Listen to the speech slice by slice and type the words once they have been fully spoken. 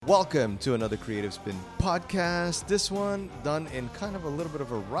Welcome to another Creative Spin podcast. This one done in kind of a little bit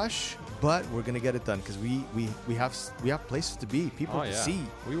of a rush, but we're gonna get it done because we have places to be, people to see.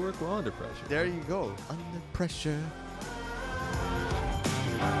 We work well under pressure. There you go, under pressure.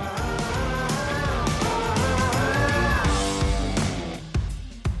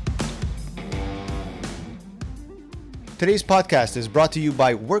 Today's podcast is brought to you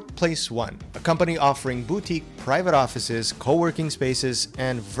by Workplace One, a company offering boutique private offices, co-working spaces,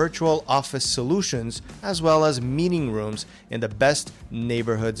 and virtual office solutions, as well as meeting rooms in the best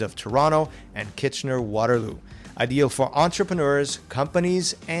neighborhoods of Toronto and Kitchener-Waterloo. Ideal for entrepreneurs,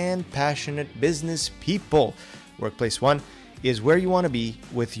 companies, and passionate business people. Workplace One is where you want to be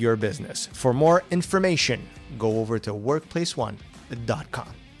with your business. For more information, go over to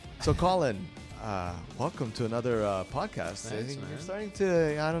workplaceone.com. So Colin, welcome to another podcast. Thanks, I think man. you're starting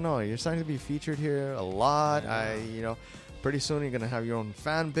to, you're starting to be featured here a lot. Yeah. Pretty soon you're going to have your own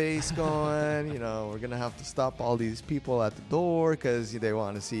fan base going. We're going to have to stop all these people at the door because they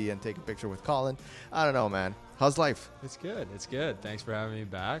want to see and take a picture with Colin. I don't know, man. How's life? It's good. It's good. Thanks for having me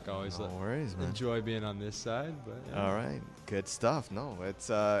back. Always No worries, man. enjoy being on this side. But yeah. All right. Good stuff. No,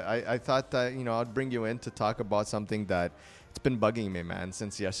 it's, I thought that, I'd bring you in to talk about something that it's been bugging me, man,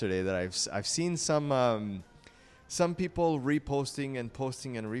 since yesterday, that I've seen some people reposting and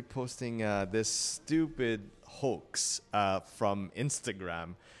posting and reposting this stupid hoax from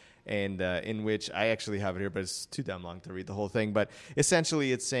Instagram, and in which I actually have it here, but it's too damn long to read the whole thing. But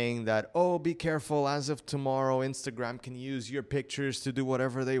essentially, it's saying that, oh, be careful, as of tomorrow, Instagram can use your pictures to do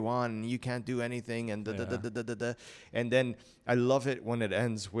whatever they want, and you can't do anything, and da-da-da-da-da-da. And then I love it when it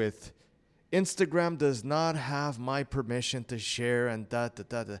ends with, Instagram does not have my permission to share and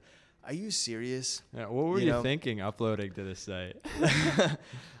da-da-da-da. Are you serious? Yeah, what were you thinking uploading to this site?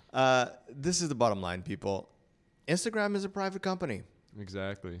 This is the bottom line, people. Instagram is a private company.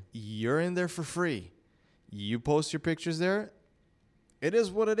 Exactly. You're in there for free. You post your pictures there. It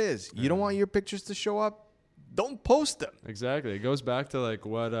is what it is. You don't want your pictures to show up? Don't post them. Exactly. It goes back to like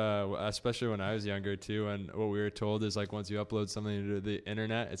what, especially when I was younger too, and what we were told is like once you upload something to the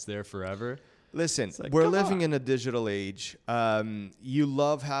internet, it's there forever. Listen, like, we're come living on. in a digital age. You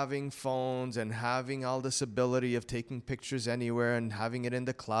love having phones and having all this ability of taking pictures anywhere and having it in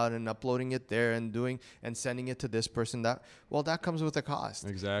the cloud and uploading it there and doing and sending it to this person. That comes with a cost.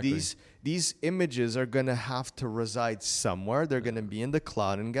 Exactly. These images are going to have to reside somewhere. They're going to be in the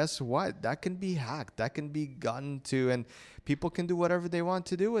cloud. And guess what? That can be hacked. That can be gotten to, and people can do whatever they want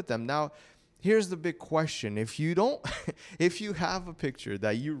to do with them. Now, here's the big question. If you have a picture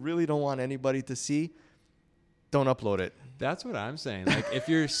that you really don't want anybody to see, don't upload it. That's what I'm saying. Like, if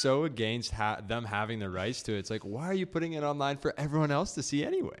you're so against them having the rights to it, it's like, why are you putting it online for everyone else to see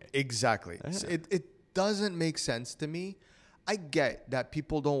anyway? Exactly. Yeah. So it doesn't make sense to me. I get that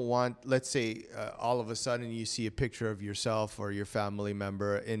people don't want, let's say, all of a sudden you see a picture of yourself or your family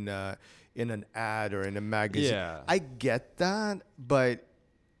member in an ad or in a magazine. Yeah. I get that, but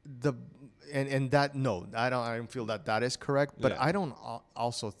I don't feel that is correct, but Yeah. I don't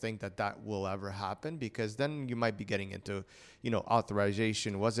also think that will ever happen, because then you might be getting into,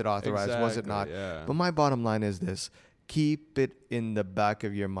 authorization. Was it authorized? Was it not? Exactly, yeah. But my bottom line is this: keep it in the back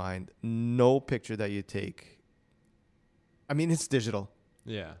of your mind. No picture that you take. I mean, it's digital.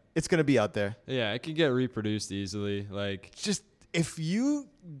 Yeah. It's gonna be out there. Yeah. It can get reproduced easily. Like, Just if you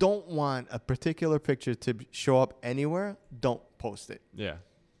don't want a particular picture to show up anywhere, don't post it. yeah.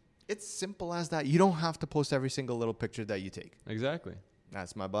 It's simple as that. You don't have to post every single little picture that you take. Exactly.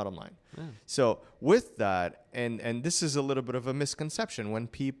 That's my bottom line. Yeah. So with that, and this is a little bit of a misconception when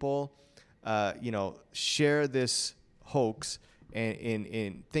people, share this hoax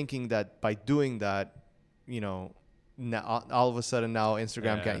in thinking that by doing that, now, all of a sudden now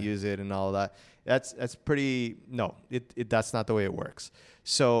Instagram can't use it and all of that. That's pretty, no, that's not the way it works.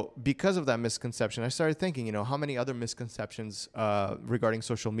 So because of that misconception, I started thinking, how many other misconceptions regarding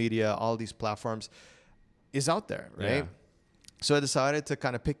social media, all these platforms is out there, right? Yeah. So I decided to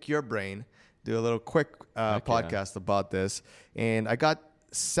kind of pick your brain, do a little quick podcast about this. And I got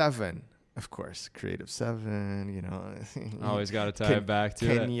 7, of course, Creative 7, Always got to tie it back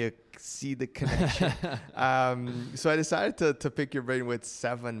to it. Can you see the connection? So I decided to pick your brain with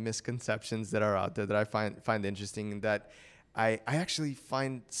 7 misconceptions that are out there that I find interesting, and that I actually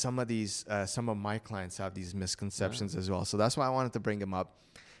find some of my clients have these misconceptions as well. So that's why I wanted to bring them up,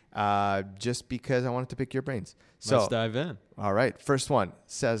 just because I wanted to pick your brains. So Let's dive in. All right. First one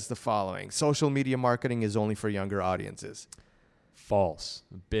says the following: social media marketing is only for younger audiences. False.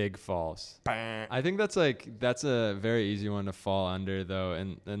 Big false. I think that's a very easy one to fall under, though,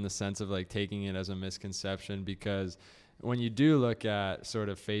 in the sense of like taking it as a misconception, because when you do look at sort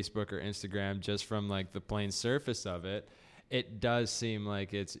of Facebook or Instagram, just from like the plain surface of it, it does seem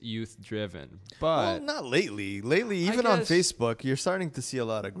like it's youth driven, Well, but not lately. Lately, even on Facebook, you're starting to see a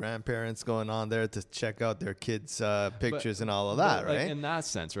lot of grandparents going on there to check out their kids' pictures and all of that, like right? in that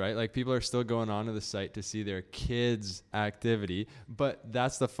sense, right? Like people are still going onto the site to see their kids' activity, but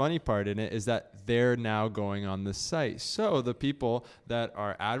that's the funny part in it is that they're now going on the site. So the people that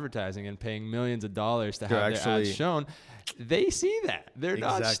are advertising and paying millions of dollars to have their ads shown, they see that. They're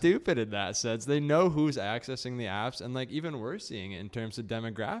not stupid in that sense. They know who's accessing the apps, and like even we're seeing it in terms of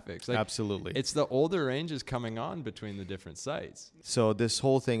demographics. Like, absolutely. It's the older ranges coming on between the different sites. So this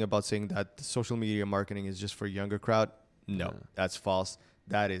whole thing about saying that social media marketing is just for younger crowd, no, that's false.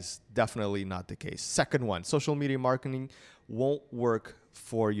 That is definitely not the case. Second one, social media marketing won't work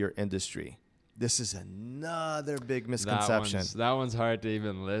for your industry. This is another big misconception. That one's hard to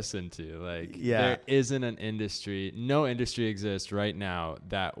even listen to. Like, there isn't an industry, no industry exists right now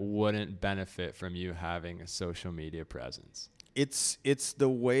that wouldn't benefit from you having a social media presence. It's the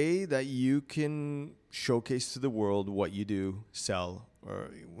way that you can showcase to the world what you do, sell, or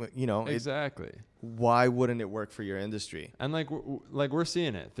exactly. Why wouldn't it work for your industry? And like we're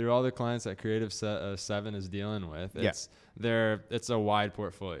seeing it through all the clients that Creative 7 is dealing with. It's a wide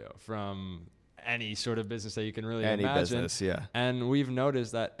portfolio from any sort of business that you can really imagine. And we've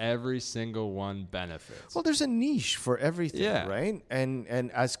noticed that every single one benefits. Well, there's a niche for everything, right?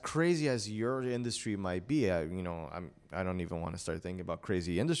 And as crazy as your industry might be, I don't even want to start thinking about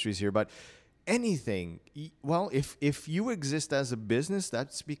crazy industries here, but anything. Well, if you exist as a business,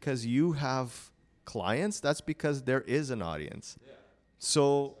 that's because you have clients. That's because there is an audience. Yeah.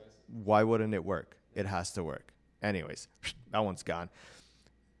 So why wouldn't it work? It has to work. Anyways, that one's gone.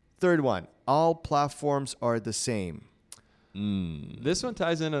 Third one, all platforms are the same. This one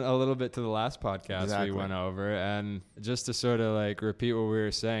ties in a little bit to the last podcast we went over. And just to sort of like repeat what we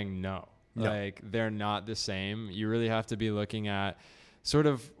were saying, no. Like they're not the same. You really have to be looking at sort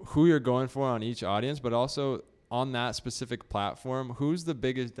of who you're going for on each audience, but also on that specific platform, who's the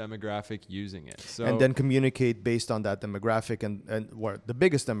biggest demographic using it. So, and then communicate based on that demographic and what the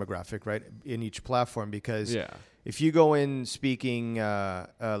biggest demographic, right, in each platform. Because if you go in speaking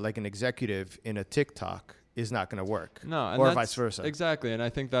like an executive in a TikTok, is not going to work. No, or vice versa. Exactly. And I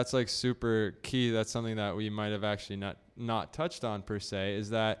think that's like super key. That's something that we might have actually not touched on per se, is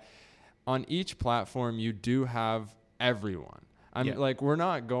that on each platform you do have everyone. Like, we're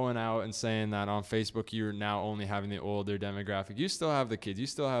not going out and saying that on Facebook you're now only having the older demographic. You still have the kids. You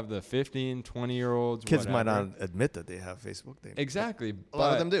still have the 15, 20-year-olds. Kids might not admit that they have Facebook. Exactly. A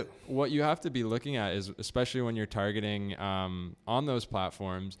lot of them do. What you have to be looking at is, especially when you're targeting on those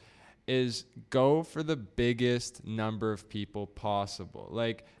platforms, is go for the biggest number of people possible.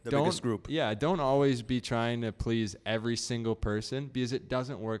 Like the biggest group. Yeah, don't always be trying to please every single person, because it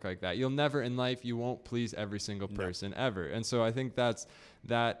doesn't work like that. You'll never in life, you won't please every single person ever. And so I think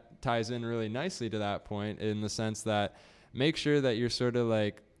that ties in really nicely to that point, in the sense that make sure that you're sort of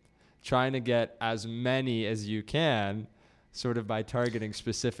like trying to get as many as you can, sort of by targeting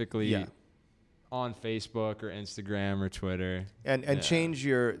specifically on Facebook or Instagram or Twitter. And change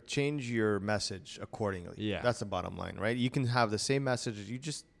your message accordingly. Yeah. That's the bottom line, right? You can have the same message, you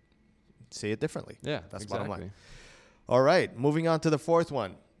just say it differently. Yeah, that's the bottom line. All right, moving on to the fourth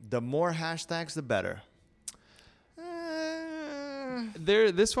one. The more hashtags, the better.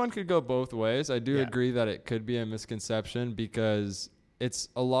 This one could go both ways. I do agree that it could be a misconception, because it's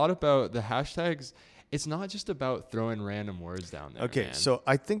a lot about the hashtags. It's not just about throwing random words down there. Okay, so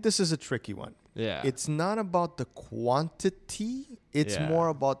I think this is a tricky one. Yeah. It's not about the quantity. It's more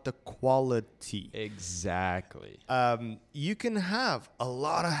about the quality. Exactly. You can have a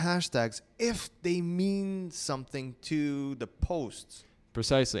lot of hashtags if they mean something to the posts.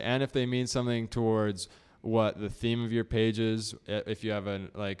 Precisely. And if they mean something towards what the theme of your page is, if you have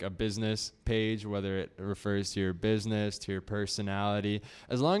a business page, whether it refers to your business, to your personality,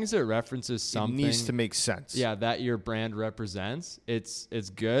 as long as it references something, it needs to make sense. Yeah, that your brand represents, it's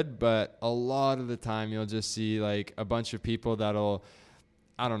good. But a lot of the time you'll just see like a bunch of people that'll,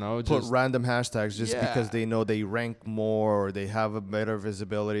 I don't know, put random hashtags just because they know they rank more or they have a better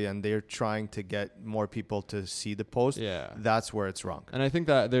visibility and they're trying to get more people to see the post. Yeah. That's where it's wrong. And I think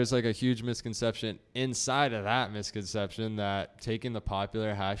that there's like a huge misconception inside of that misconception that taking the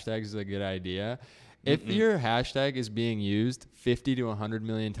popular hashtags is a good idea. If your hashtag is being used 50 to 100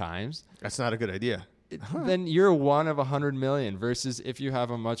 million times, that's not a good idea. Then you're one of 100 million, versus if you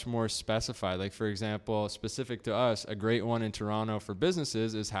have a much more specified, like for example, specific to us, a great one in Toronto for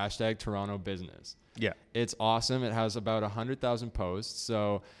businesses is hashtag Toronto Business. Yeah. It's awesome. It has about 100,000 posts.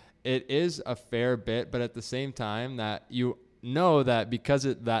 So it is a fair bit, but at the same time that you know that because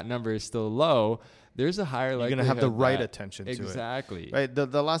that number is still low, there's a higher likelihood. You're going to have the right attention to it. Exactly. Right.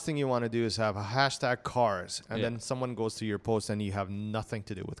 The last thing you want to do is have a hashtag cars, and Yeah. then someone goes to your post and you have nothing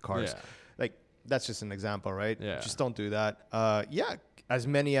to do with cars. Yeah. Like, that's just an example, right? Yeah. Just don't do that. Yeah, as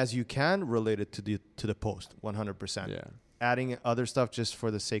many as you can related to the post, 100%. Yeah. Adding other stuff just for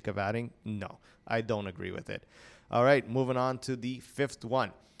the sake of adding, no, I don't agree with it. All right, moving on to the fifth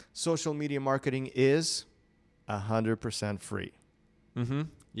one. Social media marketing is 100% free. Mm-hmm.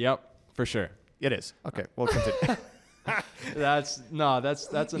 Yep, for sure. It is. Okay, we'll continue. That's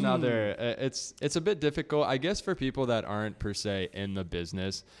another. It's a bit difficult, I guess, for people that aren't per se in the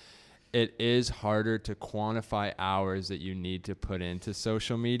business. It is harder to quantify hours that you need to put into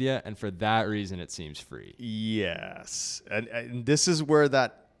social media, and for that reason, it seems free. Yes, and this is where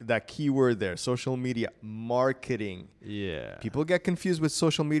that keyword there, social media marketing. Yeah. People get confused with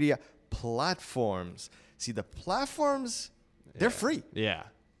social media platforms. See, the platforms, they're free. Yeah.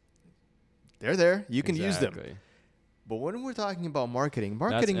 They're there. You can use them. Exactly. But when we're talking about marketing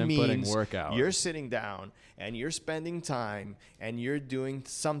inputting means work hours. You're sitting down and you're spending time and you're doing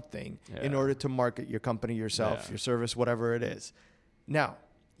something in Yeah. order to market your company, yourself, Yeah. your service, whatever it is. Now,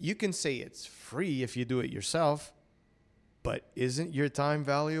 you can say it's free if you do it yourself, but isn't your time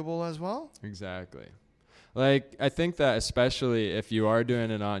valuable as well? Exactly. Like, I think that especially if you are doing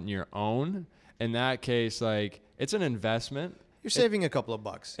it on your own, in that case, like, it's an investment. You're saving a couple of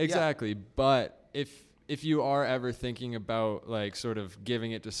bucks. Yeah. Exactly. But if you are ever thinking about like sort of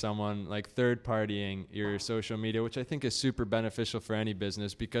giving it to someone, like third partying your social media, which I think is super beneficial for any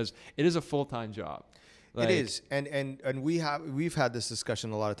business because it is a full-time job. Like, it is, and we've had this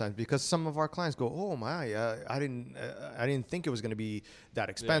discussion a lot of times because some of our clients go, "Oh my, I didn't think it was going to be that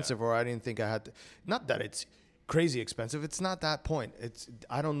expensive, or I didn't think I had to." Not that it's crazy expensive. It's not that point.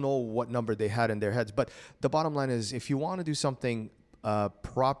 I don't know what number they had in their heads, but the bottom line is, if you want to do something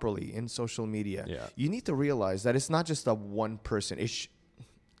properly in social media, you need to realize that it's not just a one person.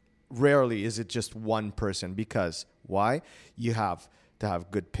 Rarely is it just one person, because why? You have to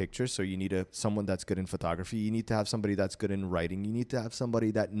have good pictures, so you need someone that's good in photography. You need to have somebody that's good in writing. You need to have somebody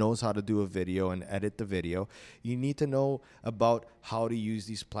that knows how to do a video and edit the video. You need to know about how to use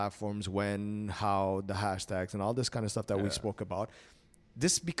these platforms, when, how, the hashtags, and all this kind of stuff that we spoke about.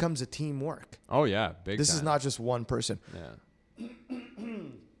 This becomes a teamwork. Oh yeah, big This time. is not just one person. Yeah.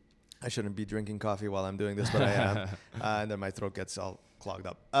 I shouldn't be drinking coffee while I'm doing this, but I am. And then my throat gets all clogged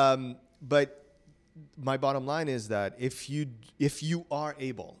up. But my bottom line is that if you are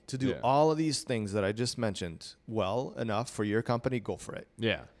able to do all of these things that I just mentioned well enough for your company, go for it.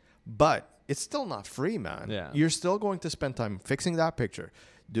 Yeah. But it's still not free, man. Yeah. You're still going to spend time fixing that picture,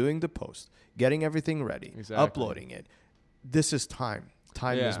 doing the post, getting everything ready, uploading it. This is time.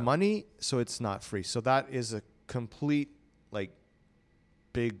 Time is money, so it's not free. So that is a complete,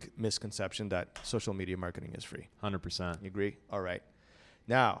 big misconception that social media marketing is free. 100%. You agree? All right.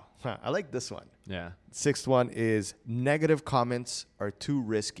 Now, I like this one. Yeah. Sixth one is negative comments are too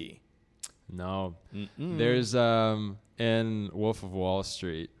risky. No. There's in Wolf of Wall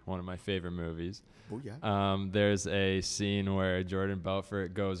Street, one of my favorite movies. Oh, yeah. There's a scene where Jordan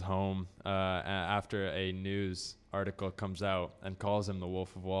Belfort goes home after a news article comes out and calls him the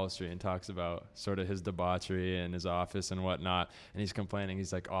Wolf of Wall Street and talks about sort of his debauchery in his office and whatnot. And he's complaining.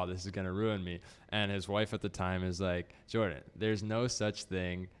 He's like, "Oh, this is going to ruin me." And his wife at the time is like, "Jordan, there's no such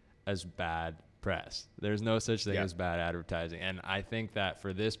thing as bad press. There's no such thing as bad advertising." And I think that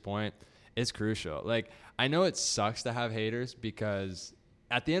for this point, it's crucial. Like, I know it sucks to have haters because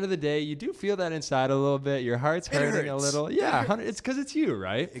at the end of the day, you do feel that inside a little bit. Your heart's hurting a little. Yeah, it's because it's you,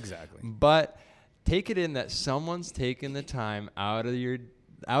 right? Exactly. But take it in that someone's taken the time out of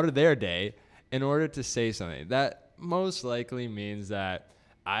their day in order to say something. That most likely means that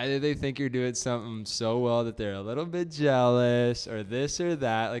either they think you're doing something so well that they're a little bit jealous, or this or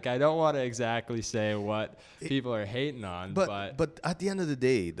that. Like, I don't want to exactly say what people are hating on, but at the end of the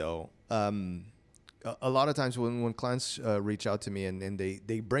day, though, a lot of times when clients reach out to me and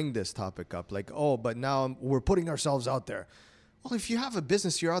they bring this topic up, like, "Oh, but now we're putting ourselves out there." Well, if you have a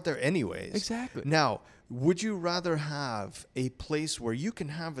business, you're out there anyways. Exactly. Now, would you rather have a place where you can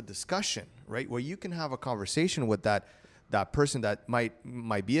have a discussion, right? Where you can have a conversation with that person that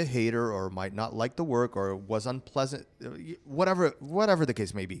might be a hater or might not like the work or was unpleasant, whatever the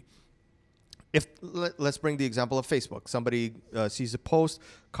case may be. Let's bring the example of Facebook. Somebody sees a post,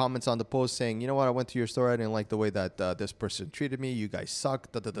 comments on the post saying, "You know what? I went to your store. I didn't like the way that this person treated me. You guys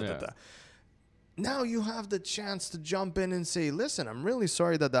suck." now you have the chance to jump in and say, listen, I'm really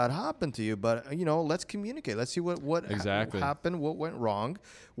sorry that happened to you, but let's communicate. Let's see what Exactly. happened, what went wrong,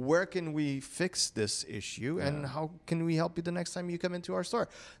 where can we fix this issue, and how can we help you the next time you come into our store.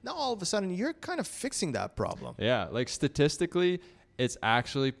 Now all of a sudden you're kind of fixing that problem. Yeah, like statistically, it's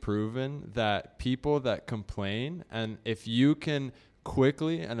actually proven that people that complain, and if you can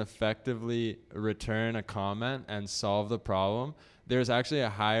quickly and effectively return a comment and solve the problem, there's actually a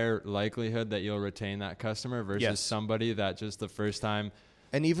higher likelihood that you'll retain that customer versus somebody that just the first time.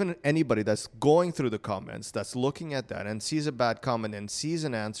 And even anybody that's going through the comments, that's looking at that and sees a bad comment and sees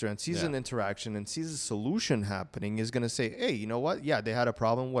an answer and sees an interaction and sees a solution happening is going to say, hey, you know what? Yeah, they had a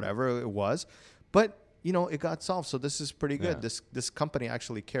problem, whatever it was, but it got solved. So this is pretty good. This company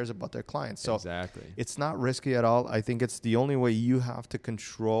actually cares about their clients. So exactly. It's not risky at all. I think it's the only way you have to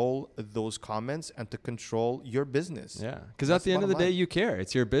control those comments and to control your business. Yeah. Because at the end of the day, you care.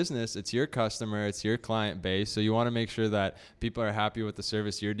 It's your business. It's your customer. It's your client base. So you want to make sure that people are happy with the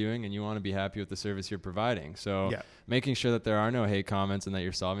service you're doing, and you want to be happy with the service you're providing. So making sure that there are no hate comments and that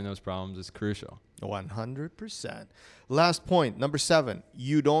you're solving those problems is crucial. 100%. Last point, number 7,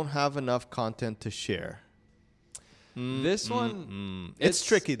 you don't have enough content to share. This one, it's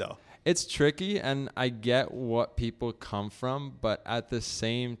tricky though. It's tricky, and I get what people come from, but at the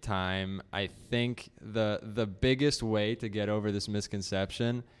same time, I think the biggest way to get over this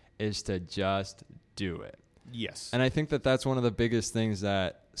misconception is to just do it. Yes. And I think that that's one of the biggest things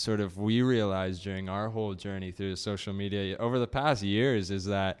that sort of we realized during our whole journey through social media over the past years is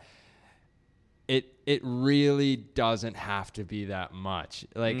that it really doesn't have to be that much.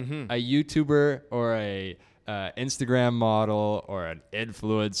 Like a YouTuber or a Instagram model or an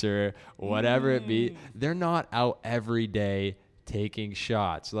influencer, whatever it be, they're not out every day taking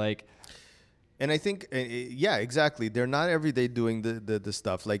shots. And I think, exactly. They're not every day doing the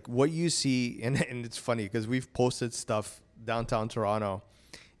stuff. Like what you see, and it's funny because we've posted stuff downtown Toronto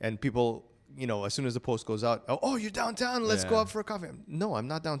and people, as soon as the post goes out, oh, you're downtown, let's go out for a coffee. No, I'm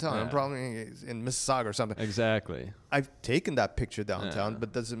not downtown. I'm probably in Mississauga or something. Exactly. I've taken that picture downtown,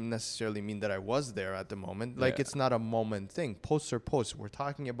 but doesn't necessarily mean that I was there at the moment. Like it's not a moment thing. Posts are posts. We're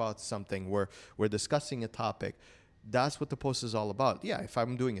talking about something. We're discussing a topic. That's what the post is all about. Yeah, if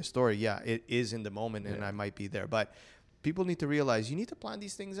I'm doing a story, it is in the moment and I might be there. But people need to realize you need to plan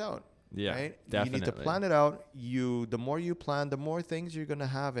these things out. Yeah, right? Definitely. You need to plan it out. The more you plan, the more things you're going to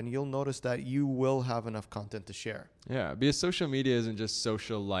have, and you'll notice that you will have enough content to share. Yeah, because social media isn't just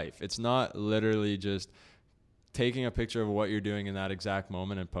social life. It's not literally just taking a picture of what you're doing in that exact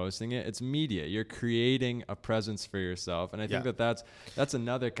moment and posting it. It's media. You're creating a presence for yourself. And I think that's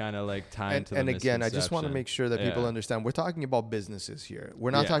another kind of like time to the misconception. And again, I just want to make sure that people understand we're talking about businesses here.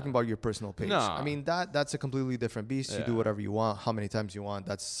 We're not talking about your personal page. No. I mean, that's a completely different beast. You do whatever you want, how many times you want.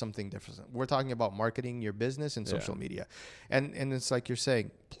 That's something different. We're talking about marketing your business and social media. And it's like you're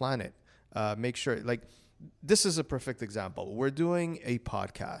saying, plan it. Make sure, this is a perfect example. We're doing a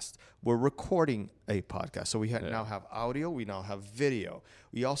podcast. We're recording a podcast. So we now have audio. We now have video.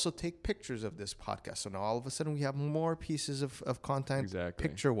 We also take pictures of this podcast. So now all of a sudden we have more pieces of content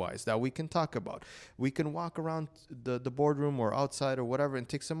picture-wise that we can talk about. We can walk around the boardroom or outside or whatever and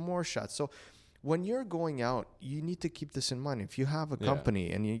take some more shots. So when you're going out, you need to keep this in mind. If you have a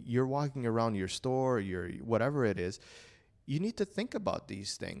company and you're walking around your store, your whatever it is, you need to think about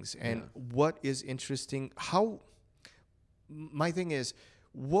these things and what is interesting. My thing is,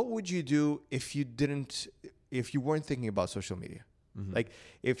 what would you do if you weren't thinking about social media? Mm-hmm. Like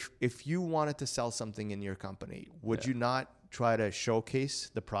if you wanted to sell something in your company, would you not try to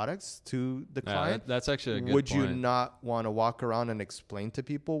showcase the products to the client? That's actually a good Would point. you not want to walk around and explain to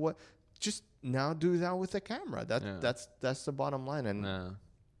people what? Just now do that with a camera. That's the bottom line. And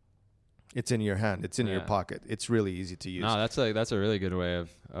it's in your hand. It's in your pocket. It's really easy to use. No, that's a really good way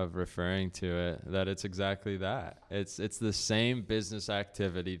of referring to it. That it's exactly that. It's the same business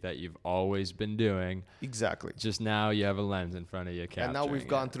activity that you've always been doing. Exactly. Just now you have a lens in front of you capturing. And now we've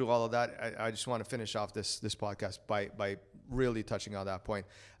gone through all of that. I just want to finish off this podcast by really touching on that point.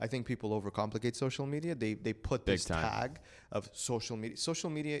 I think people overcomplicate social media. They put this tag of social media. Social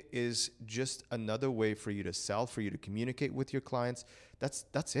media is just another way for you to sell, for you to communicate with your clients.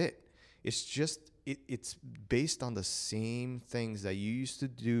 That's it. It's just, it's based on the same things that you used to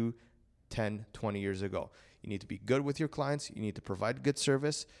do 10, 20 years ago. You need to be good with your clients. You need to provide good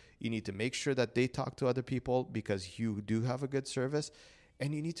service. You need to make sure that they talk to other people because you do have a good service.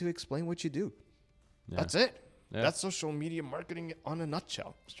 And you need to explain what you do. Yeah. That's it. Yeah. That's social media marketing on a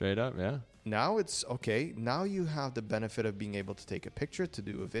nutshell. Straight up, yeah. Now it's okay. Now you have the benefit of being able to take a picture, to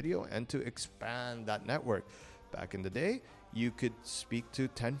do a video, and to expand that network. Back in the day, you could speak to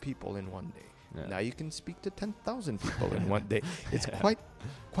 10 people in one day. Yeah. Now you can speak to 10,000 people in one day. It's quite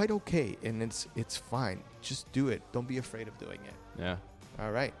okay, and it's fine. Just do it. Don't be afraid of doing it. Yeah.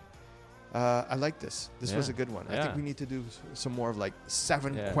 All right. I like this. This was a good one. I think Yeah. we need to do some more of like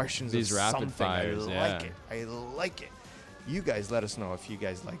 7 questions. These of rapid something. fires. I like it. I like it. You guys let us know if you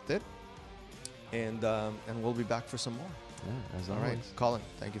guys liked it, and we'll be back for some more. Yeah, as All always. right, Colin,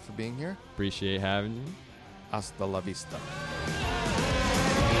 thank you for being here. Appreciate having you. Hasta la vista.